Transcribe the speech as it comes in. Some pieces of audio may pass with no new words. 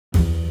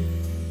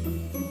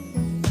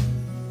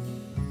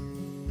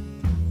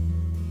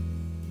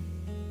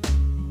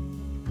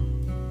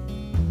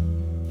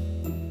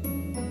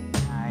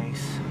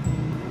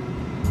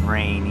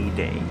rainy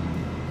day.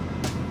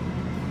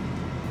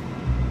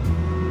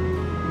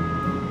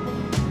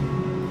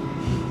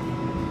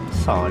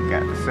 That's all I got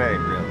to say,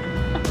 really.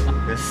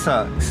 This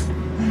sucks.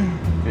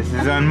 This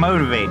is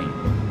unmotivating.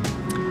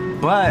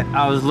 But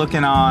I was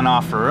looking on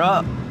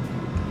OfferUp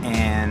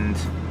and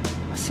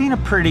I seen a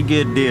pretty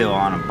good deal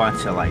on a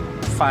bunch of like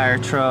fire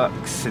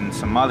trucks and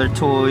some other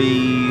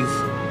toys.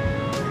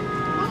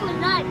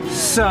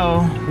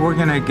 So we're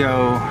gonna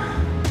go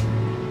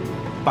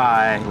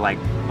buy like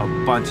a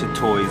bunch of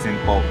toys in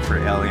bulk for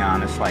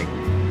Eliana. It's like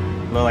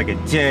look like a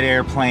jet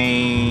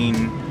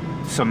airplane,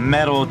 some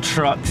metal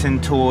trucks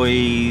and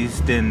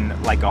toys, then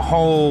like a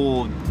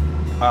whole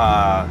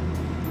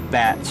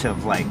batch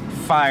of like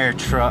fire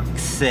truck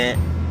set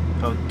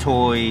of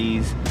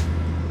toys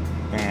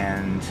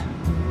and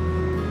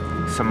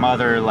some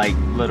other like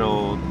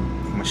little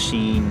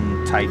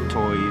machine type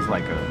toys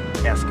like a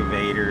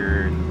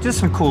excavator and just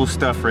some cool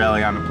stuff for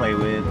Eliana to play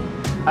with.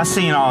 I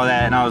seen all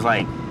that and I was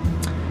like,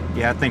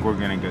 yeah, I think we're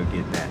gonna go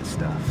get that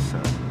stuff.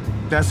 So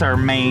that's our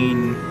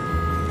main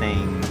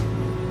thing.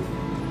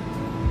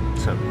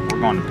 So we're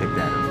going to pick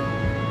that up.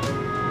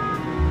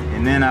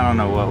 And then I don't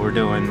know what we're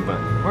doing, but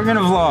we're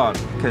gonna vlog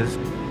because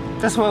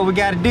that's what we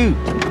gotta do.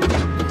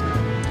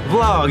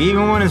 Vlog,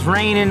 even when it's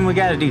raining, we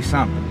gotta do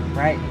something,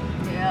 right?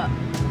 Yeah.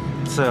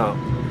 So,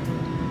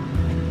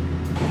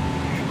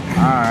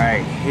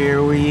 alright,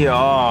 here we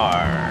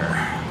are.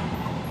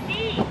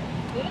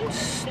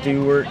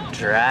 Stewart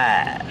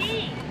Drive.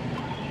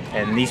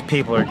 And these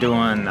people are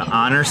doing the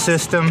honor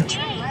system.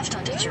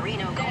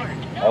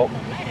 Oh.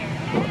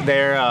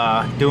 They're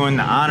doing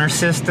the honor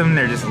system.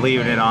 They're just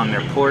leaving it on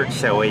their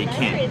porch that way you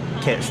can't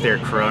catch their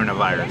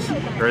coronavirus,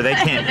 or they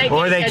can't, they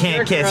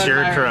can't catch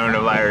your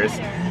coronavirus.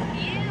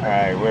 All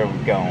right, where are we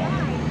going?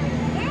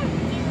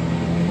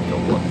 Go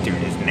walk through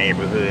this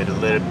neighborhood a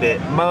little bit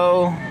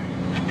more.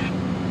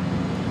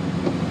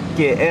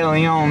 Get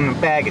Ellie on a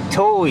bag of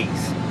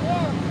toys.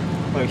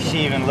 Look,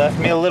 she even left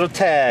me a little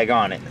tag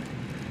on it.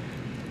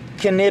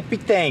 Knippy,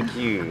 thank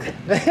you.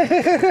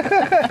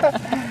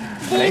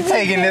 They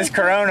taking this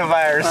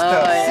coronavirus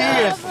stuff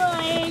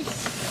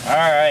serious. All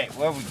right,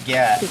 what we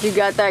got? Cause you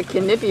got that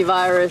Knippy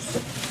virus.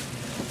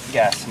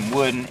 Got some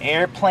wooden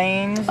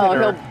airplanes.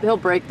 Oh, he'll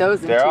break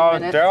those in 2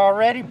 minutes. They're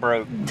already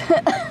broke.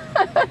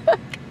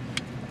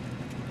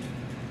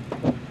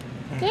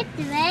 Get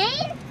the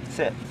rain? It's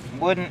a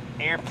wooden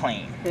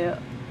airplane. Yeah,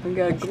 we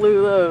gotta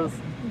glue those.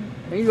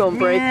 You're gonna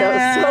break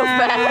those so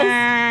fast.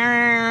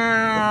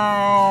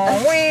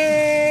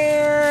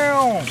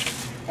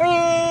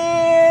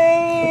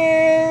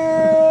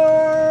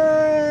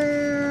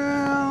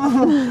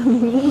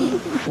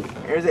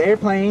 There's an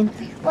airplane.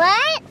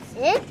 What?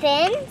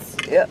 Airplanes?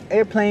 Yep,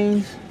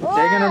 airplanes. Whoa.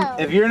 They're gonna,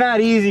 if you're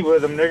not easy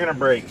with them, they're gonna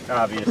break,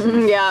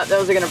 obviously. Yeah,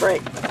 those are gonna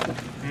break.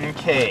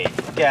 Okay,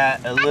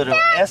 got a little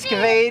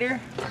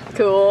excavator.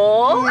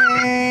 Cool.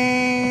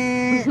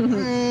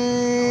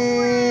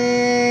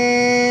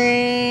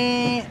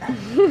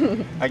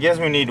 I guess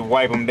we need to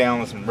wipe them down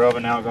with some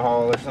rubbing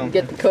alcohol or something.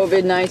 Get the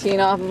COVID-19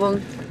 off of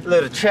them.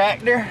 Little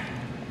tractor.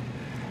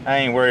 I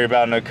ain't worried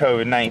about no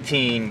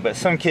COVID-19, but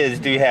some kids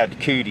do have the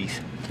cooties.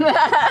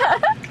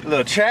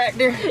 Little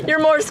tractor. You're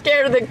more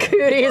scared of the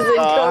cooties than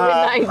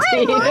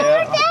COVID-19.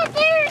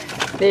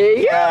 Yeah. There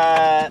you go.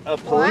 Got a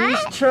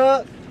police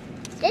truck.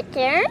 It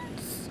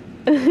turns?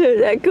 Is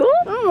that cool?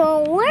 It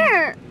won't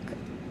work.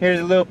 Here's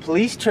a little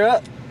police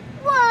truck.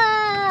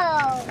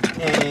 Whoa.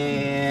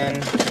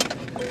 And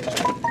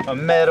a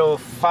metal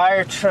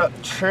fire truck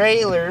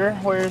trailer.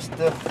 Where's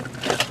the,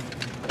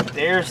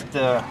 there's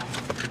the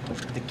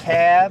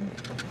cab.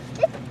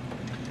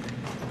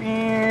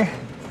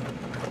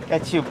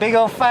 Got you a big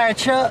old fire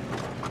truck.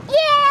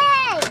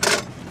 Yay!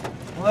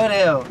 What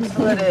else?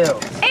 What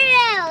else?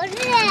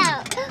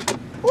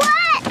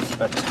 What?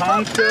 A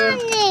Tonka.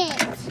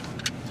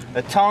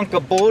 A Tonka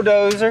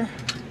bulldozer.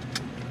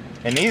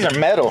 And these are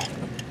metal.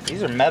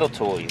 These are metal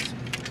toys.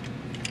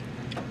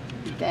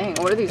 Dang,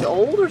 what are these,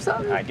 old or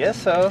something? I guess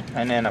so.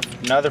 And then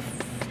another,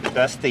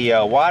 that's the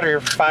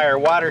fire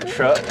water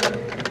truck.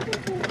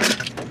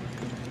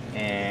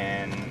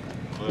 And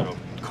a little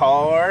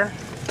car.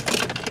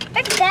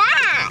 What's that?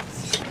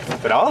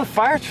 But all the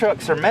fire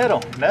trucks are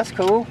metal. That's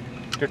cool.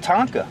 They're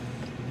Tonka.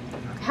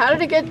 How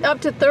did it get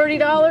up to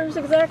 $30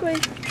 exactly?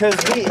 Because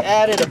we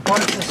added a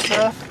bunch of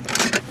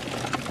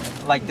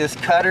stuff. Like this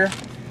cutter.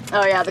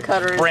 Oh yeah, the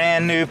cutter is.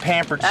 Brand new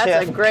Pampered Chef cutter.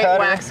 That's a great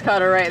wax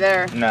cutter right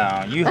there.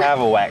 No, you have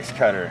a wax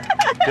cutter.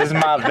 This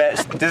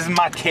is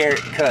my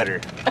carrot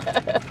cutter.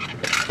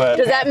 But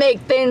does that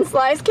make thin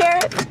sliced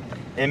carrot?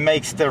 it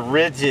makes the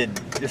rigid,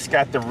 it's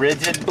got the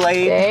rigid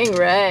blade. Dang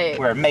right.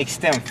 Where it makes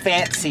them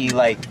fancy,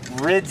 like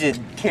rigid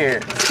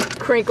carrots.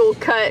 Crinkle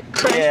cut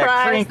french fries?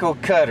 Yeah, crinkle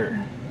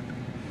cutter.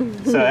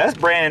 So that's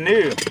brand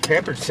new.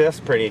 Pampered Chef's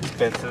pretty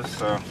expensive,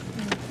 so.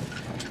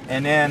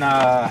 And then,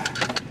 I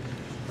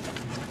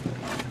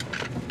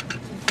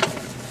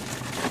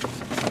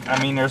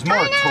mean, there's more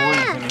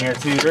toys in here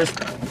too.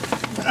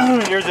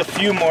 There's a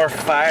few more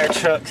fire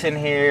trucks in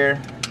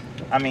here.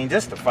 I mean,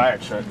 just the fire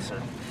trucks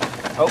are.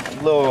 Oh,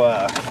 little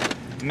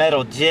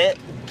Metal jet.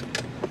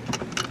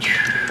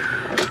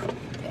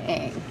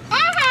 Dang. I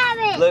have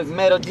it. Look,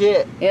 metal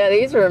jet. Yeah,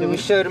 these are Did we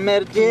show the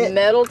metal jet?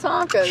 metal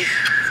Tonkas. It's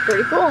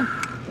pretty cool.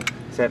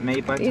 Is that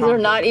made by These Tonka? are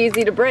not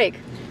easy to break.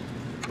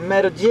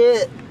 Metal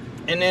jet.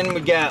 And then we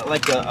got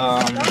like a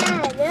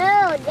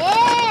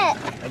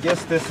I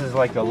guess this is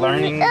like a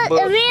learning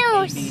book. The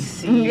wheels.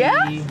 ABC.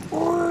 Yeah.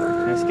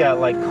 And it's got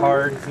like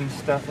cards and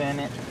stuff in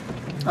it.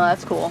 Oh,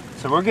 that's cool.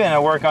 So we're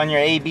gonna work on your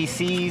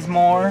ABCs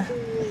more.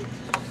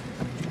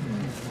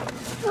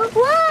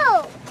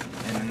 Whoa.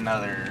 And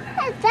another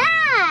What's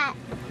that?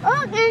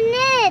 Oh, and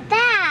it,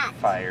 that.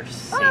 fire Oh,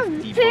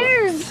 safety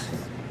cheers. books.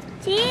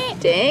 See?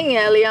 Dang,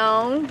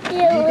 Elion.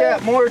 You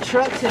got more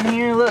trucks in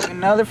here. Look,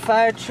 another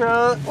fire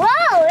truck. Whoa,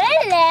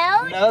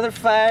 hello. Another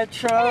fire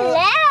truck.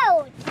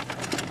 Hello.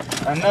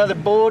 Another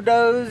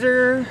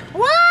bulldozer.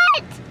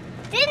 What?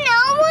 Did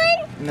no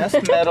one? And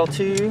that's metal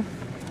too.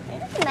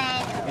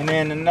 Man. And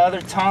then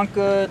another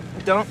Tonka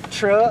dump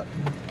truck.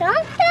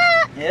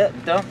 Tonka.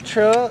 Yep, dump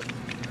truck.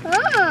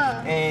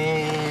 Huh.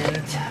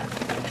 And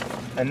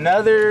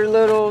another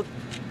little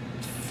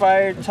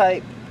fire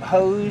type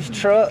hose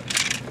truck.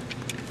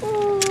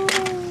 Ooh.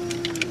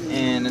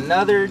 And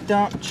another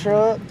dump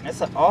truck.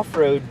 That's an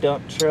off-road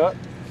dump truck.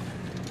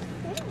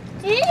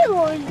 This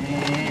one.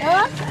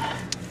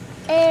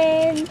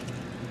 And And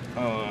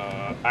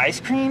ice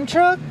cream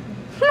truck.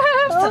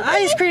 It's an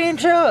ice cream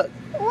truck.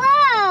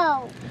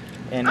 whoa.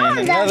 And then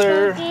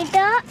another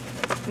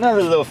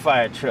Another little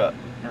fire truck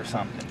or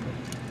something.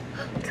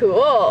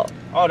 Cool.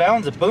 Oh, that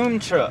one's a boom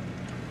truck.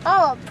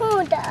 Oh,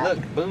 Punda.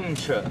 Look, boom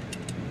truck.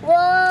 Whoa.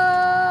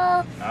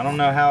 I don't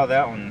know how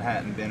that one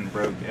hadn't been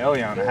broke.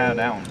 Eliana had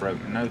that one broke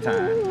in no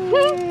time.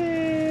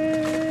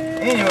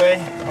 Anyway,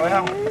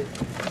 well,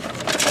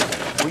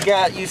 we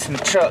got you some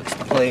trucks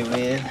to play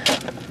with.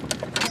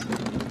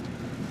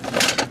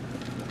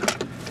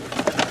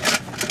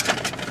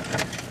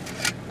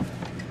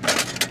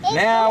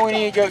 Now we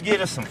need to go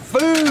get us some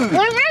food.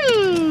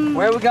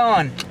 Where are we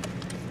going?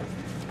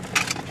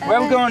 Where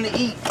are we going to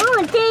eat?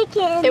 Oh,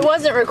 taken. It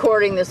wasn't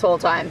recording this whole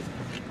time.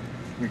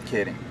 You're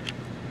kidding.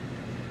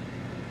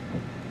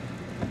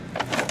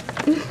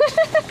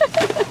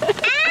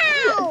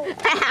 Ow.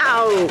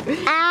 Ow!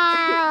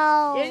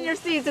 Ow. Get in your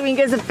seat so we can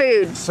get some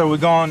food. So we're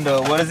going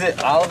to, what is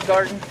it, Olive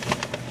Garden?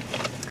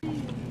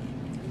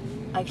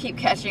 I keep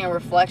catching a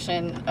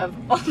reflection of,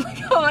 oh my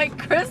god, like,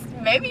 Chris,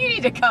 maybe you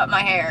need to cut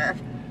my hair.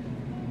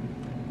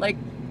 Like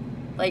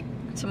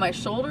to my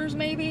shoulders,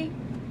 maybe?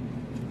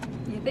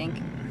 You think?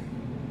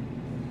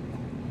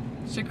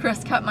 Should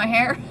Chris cut my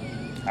hair?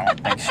 I don't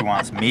think she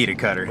wants me to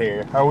cut her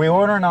hair. Are we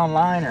ordering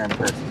online or in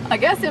person? I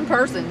guess in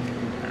person.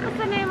 What's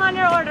the name on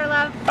your order,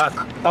 love?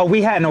 Oh,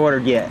 we hadn't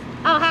ordered yet.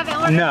 Oh, haven't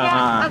ordered No.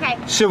 yet?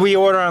 Okay. Should we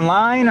order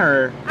online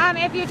or?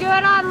 If you do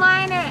it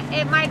online,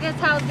 it might just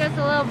help just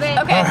a little bit.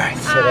 Okay. All right.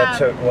 So that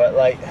took what,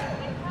 like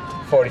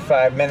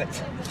 45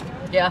 minutes?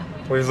 Yeah.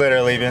 We've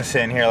literally been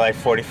sitting here like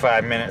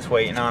 45 minutes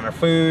waiting on our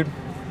food.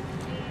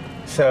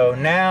 So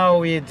now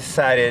we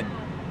decided,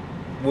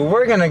 well,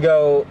 we're gonna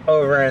go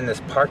over in this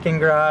parking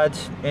garage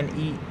and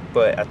eat,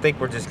 but I think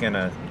we're just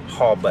gonna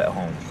haul butt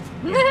home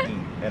and eat.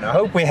 And I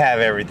hope we have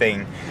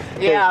everything.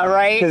 Yeah,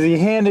 right? Because he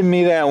handed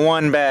me that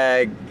one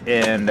bag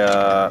and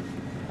I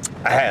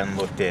hadn't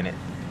looked in it.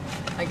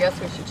 I guess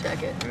we should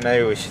check it.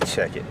 Maybe we should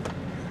check it.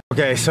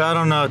 Okay, so I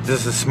don't know if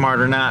this is smart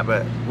or not,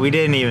 but we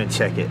didn't even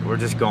check it. We're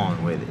just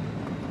going with it.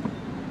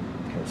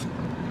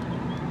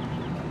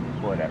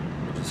 Whatever.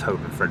 We're just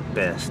hoping for the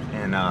best.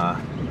 And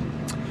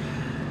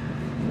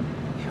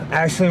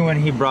actually, when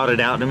he brought it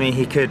out to me,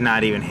 he could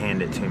not even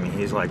hand it to me.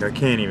 He's like, I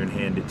can't even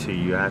hand it to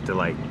you. I have to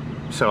like.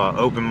 So I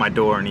opened my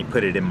door and he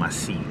put it in my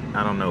seat.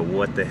 I don't know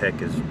what the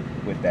heck is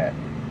with that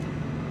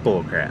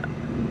bull crap,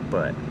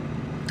 but